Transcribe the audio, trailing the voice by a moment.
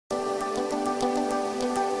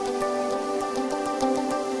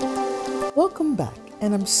Welcome back,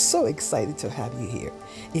 and I'm so excited to have you here.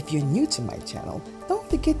 If you're new to my channel, don't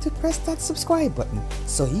forget to press that subscribe button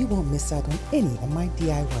so you won't miss out on any of my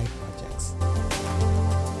DIY projects.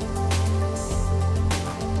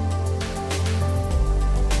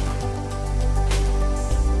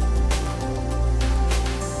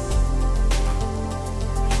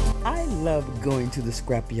 I love going to the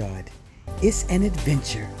scrapyard. It's an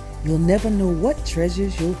adventure. You'll never know what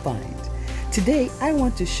treasures you'll find. Today, I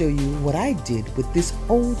want to show you what I did with this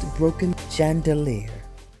old broken chandelier.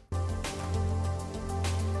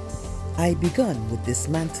 I begun with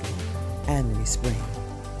dismantling and respraying.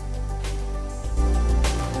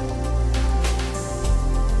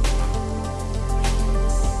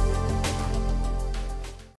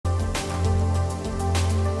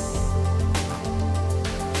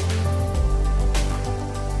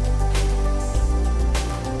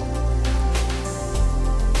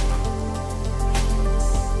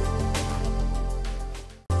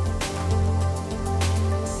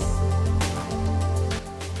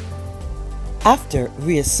 After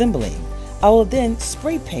reassembling, I will then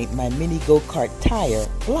spray paint my mini go-kart tire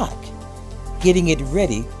black, getting it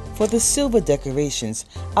ready for the silver decorations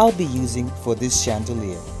I'll be using for this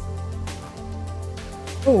chandelier.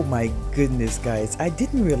 Oh my goodness guys, I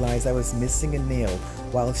didn't realize I was missing a nail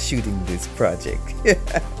while shooting this project.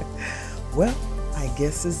 Well, I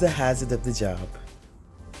guess it's the hazard of the job.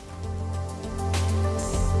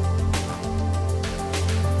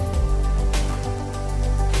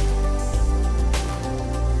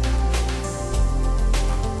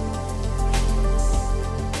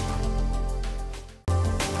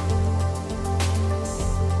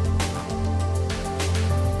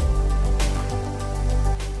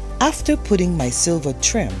 After putting my silver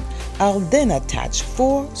trim, I'll then attach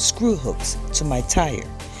 4 screw hooks to my tire.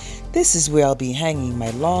 This is where I'll be hanging my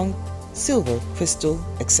long silver crystal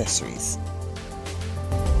accessories.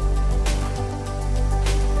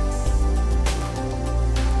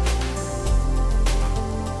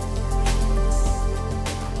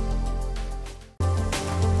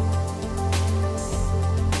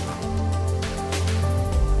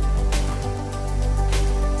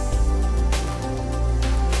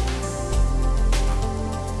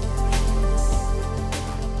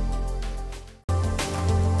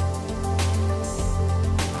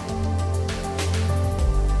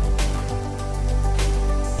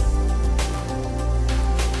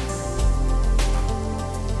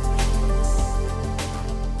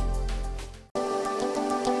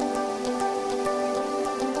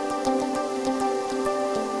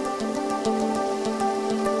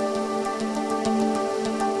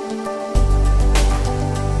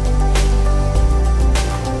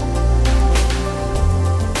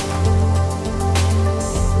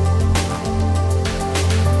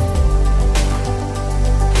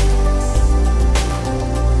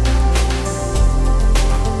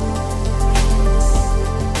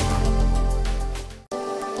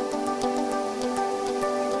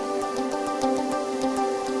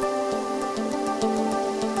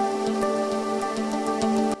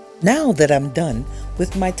 Now that I'm done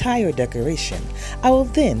with my tire decoration, I will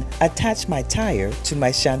then attach my tire to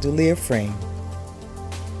my chandelier frame.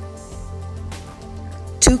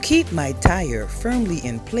 To keep my tire firmly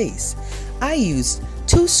in place, I used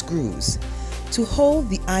 2 screws to hold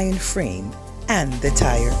the iron frame and the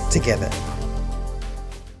tire together.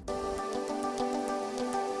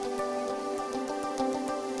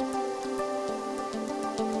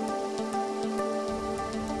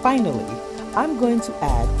 Finally, I'm going to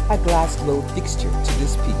add a glass globe fixture to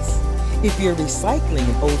this piece. If you're recycling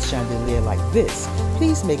an old chandelier like this,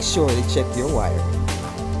 please make sure to check your wiring.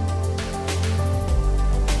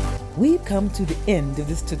 We've come to the end of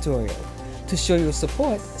this tutorial. To show your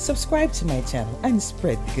support, subscribe to my channel and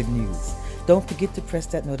spread the good news. Don't forget to press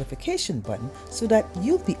that notification button so that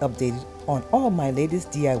you'll be updated on all my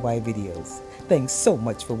latest DIY videos. Thanks so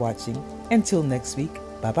much for watching. Until next week,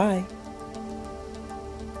 bye-bye.